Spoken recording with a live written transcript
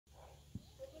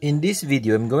In this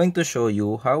video, I'm going to show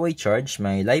you how I charge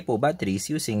my Lipo batteries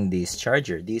using this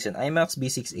charger. This is an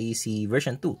Imaxbcac AC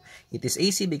version 2. It is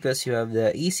AC because you have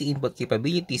the AC input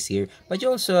capabilities here, but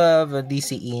you also have a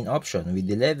DC in option with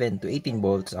 11 to 18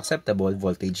 volts acceptable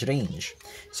voltage range.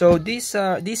 So this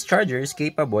charger is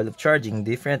capable of charging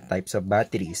different types of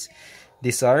batteries.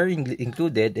 These are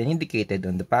included and indicated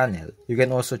on the panel. You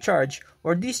can also charge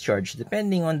or discharge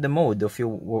depending on the mode of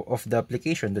the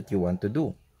application that you want to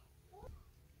do.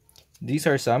 These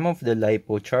are some of the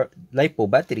Lipo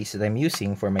batteries that I'm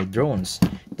using for my drones.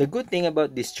 The good thing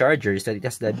about this charger is that it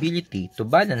has the ability to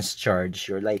balance charge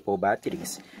your Lipo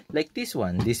batteries. Like this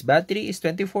one, this battery is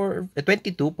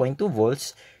 22.2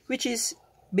 volts, which is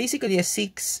basically a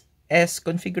 6S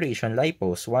configuration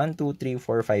Lipos, 1, 2, 3,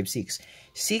 4, 5, 6.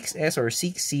 6S or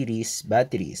 6 series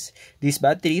batteries. These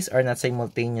batteries are not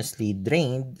simultaneously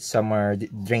drained. Some are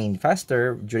drained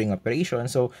faster during operation,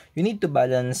 so you need to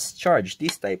balance charge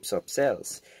these types of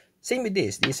cells. Same with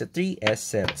this. This is a 3S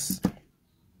cells.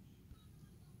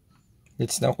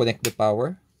 Let's now connect the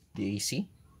power, the AC.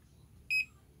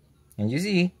 And you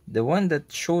see, the one that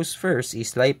shows first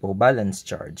is Lipo balance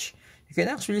charge. You can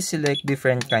actually select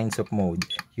different kinds of mode.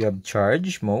 You have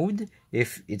charge mode,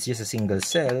 if it's just a single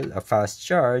cell, a fast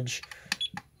charge,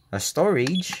 a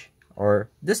storage, or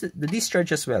the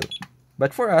discharge as well.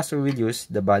 But for us, we will use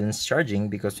the balance charging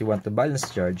because we want to balance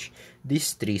charge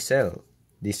these 3 cells,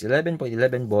 these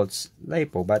 11.11 volts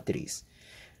Lipo batteries.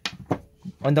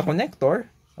 On the connector,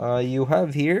 you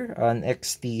have here an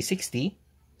XT60.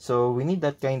 So we need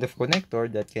that kind of connector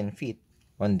that can fit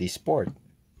on this port.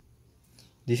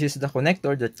 This is the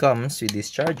connector that comes with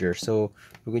this charger, so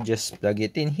we could just plug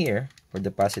it in here for the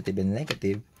positive and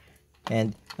negative.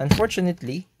 And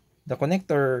unfortunately, the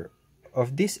connector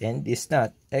of this end is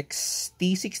not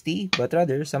XT60, but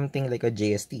rather something like a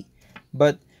JST.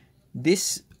 But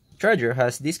this charger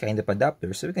has this kind of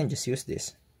adapter, so we can just use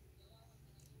this.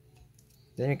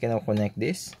 Then we can now connect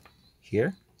this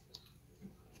here.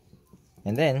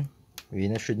 And then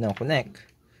we should now connect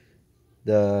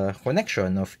the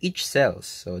connection of each cells.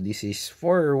 So this is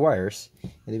 4 wires,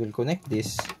 and we will connect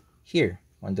this here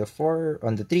on the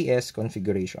 3S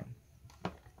configuration.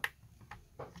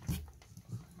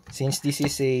 Since this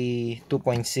is a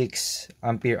 2.6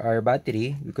 ampere hour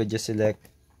battery, we could just select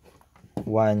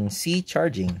 1C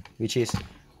charging, which is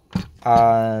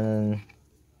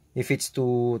if it's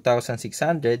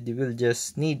 2600, you will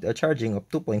just need a charging of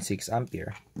 2.6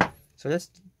 ampere. So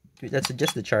let's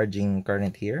adjust the charging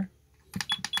current here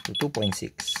to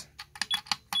 2.6.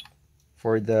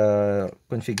 For the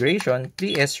configuration,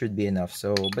 3S should be enough.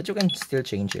 But you can still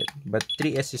change it. But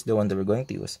 3S is the one that we're going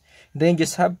to use. Then you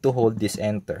just have to hold this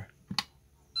enter.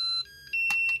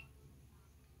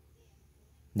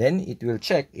 Then it will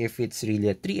check if it's really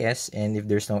a 3S, and if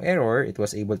there's no error, it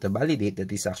was able to validate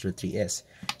that it's actually 3S.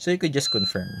 So you could just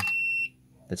confirm.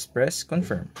 Let's press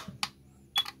confirm.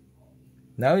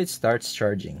 Now it starts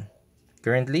charging.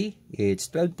 Currently, it's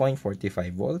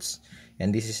 12.45 volts,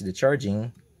 and this is the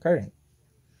charging current.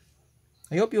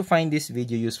 I hope you find this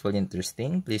video useful and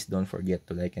interesting. Please don't forget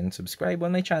to like and subscribe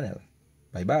on my channel.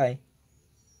 Bye-bye!